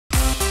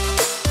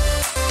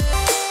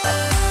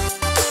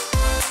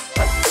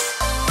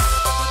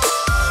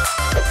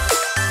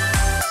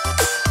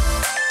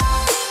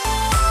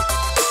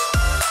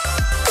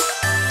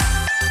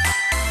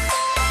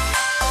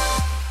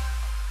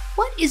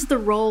the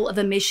role of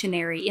a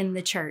missionary in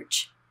the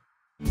church?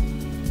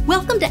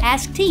 Welcome to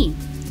Ask Team.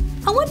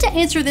 I want to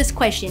answer this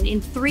question in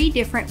 3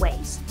 different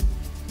ways.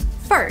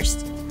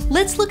 First,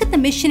 let's look at the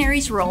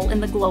missionary's role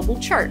in the global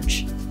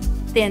church.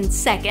 Then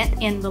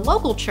second, in the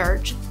local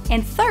church.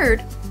 And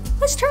third,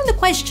 let's turn the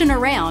question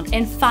around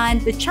and find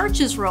the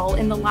church's role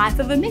in the life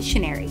of a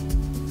missionary.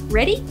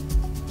 Ready?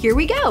 Here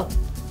we go.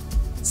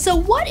 So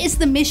what is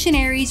the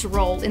missionary's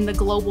role in the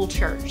global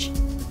church?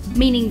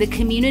 Meaning the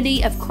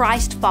community of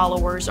Christ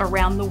followers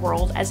around the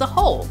world as a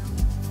whole.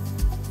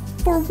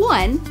 For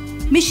one,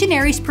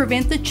 missionaries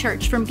prevent the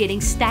church from getting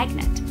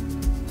stagnant.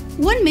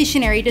 One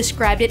missionary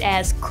described it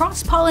as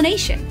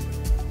cross-pollination.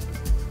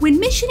 When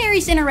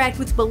missionaries interact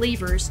with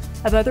believers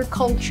of other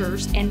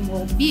cultures and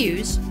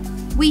worldviews,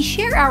 we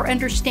share our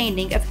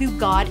understanding of who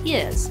God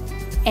is,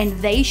 and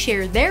they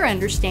share their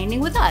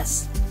understanding with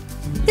us.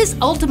 This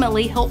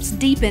ultimately helps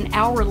deepen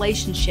our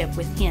relationship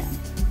with Him.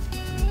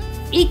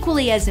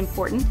 Equally as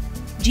important,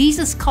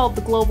 Jesus called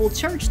the global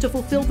church to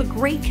fulfill the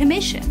Great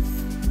Commission,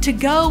 to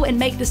go and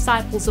make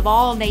disciples of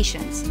all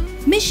nations.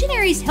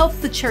 Missionaries help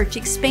the church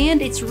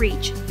expand its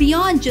reach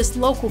beyond just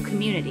local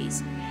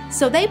communities,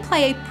 so they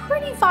play a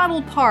pretty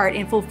vital part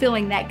in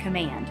fulfilling that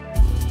command.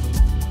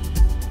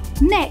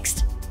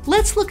 Next,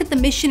 let's look at the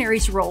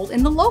missionary's role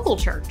in the local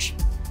church.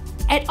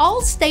 At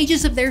all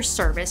stages of their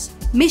service,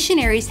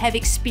 missionaries have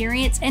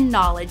experience and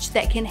knowledge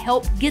that can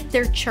help get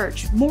their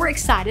church more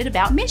excited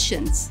about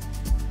missions.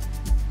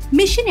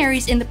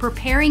 Missionaries in the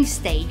preparing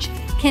stage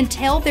can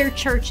tell their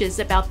churches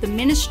about the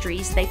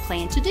ministries they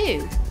plan to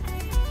do.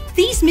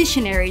 These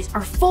missionaries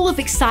are full of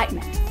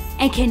excitement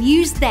and can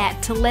use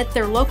that to let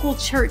their local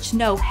church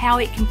know how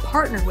it can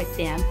partner with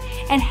them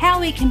and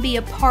how it can be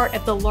a part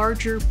of the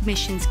larger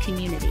missions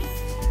community.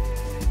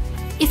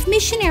 If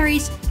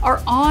missionaries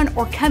are on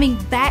or coming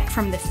back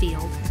from the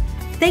field,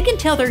 they can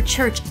tell their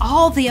church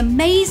all the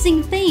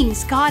amazing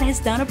things God has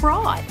done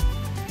abroad.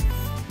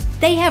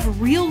 They have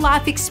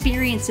real-life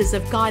experiences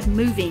of God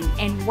moving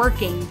and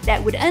working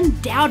that would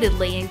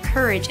undoubtedly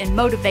encourage and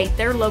motivate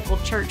their local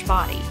church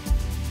body.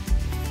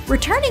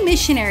 Returning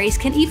missionaries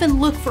can even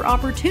look for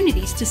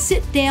opportunities to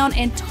sit down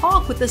and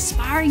talk with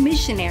aspiring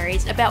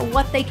missionaries about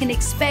what they can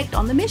expect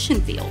on the mission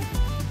field.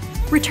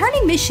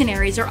 Returning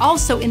missionaries are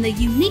also in the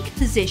unique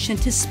position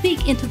to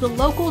speak into the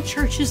local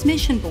church's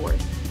mission board.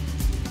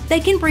 They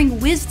can bring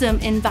wisdom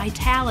and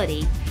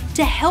vitality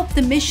to help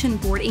the mission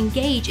board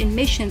engage in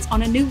missions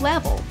on a new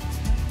level.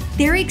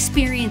 Their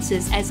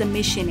experiences as a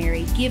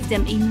missionary give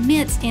them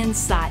immense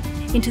insight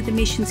into the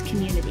missions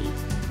community,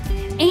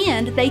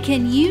 and they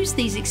can use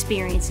these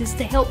experiences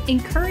to help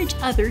encourage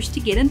others to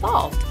get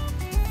involved.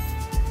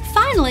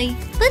 Finally,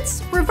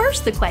 let's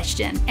reverse the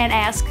question and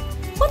ask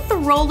what the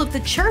role of the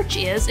church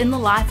is in the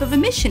life of a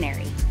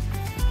missionary.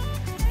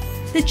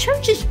 The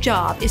church's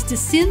job is to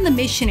send the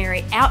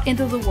missionary out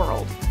into the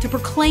world to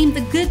proclaim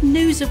the good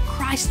news of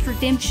Christ's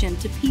redemption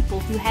to people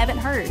who haven't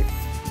heard.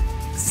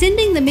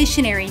 Sending the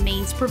missionary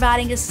means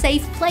providing a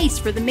safe place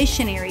for the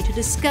missionary to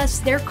discuss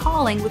their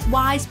calling with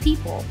wise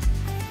people.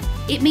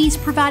 It means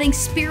providing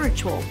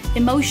spiritual,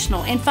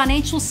 emotional, and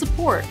financial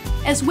support,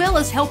 as well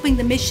as helping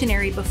the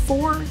missionary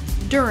before,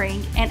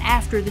 during, and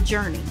after the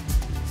journey.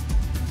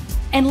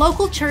 And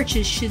local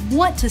churches should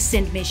want to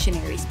send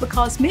missionaries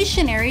because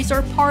missionaries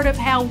are part of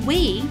how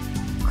we,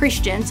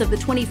 Christians of the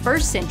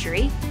 21st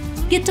century,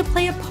 get to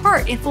play a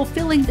part in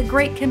fulfilling the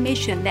Great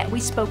Commission that we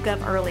spoke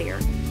of earlier.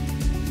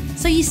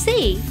 So you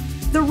see,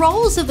 the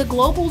roles of the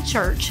global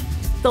church,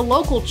 the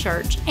local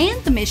church,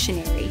 and the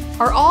missionary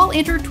are all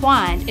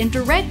intertwined and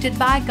directed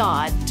by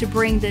God to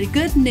bring the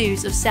good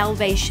news of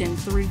salvation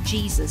through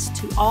Jesus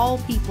to all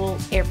people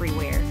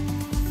everywhere.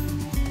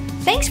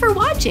 Thanks for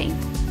watching.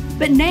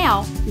 But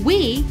now,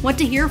 we want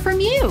to hear from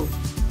you.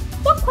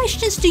 What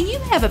questions do you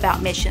have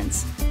about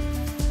missions?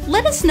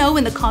 Let us know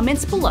in the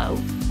comments below,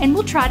 and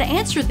we'll try to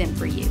answer them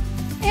for you.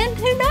 And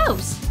who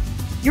knows?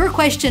 Your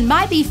question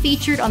might be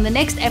featured on the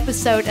next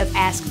episode of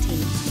Ask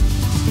Team.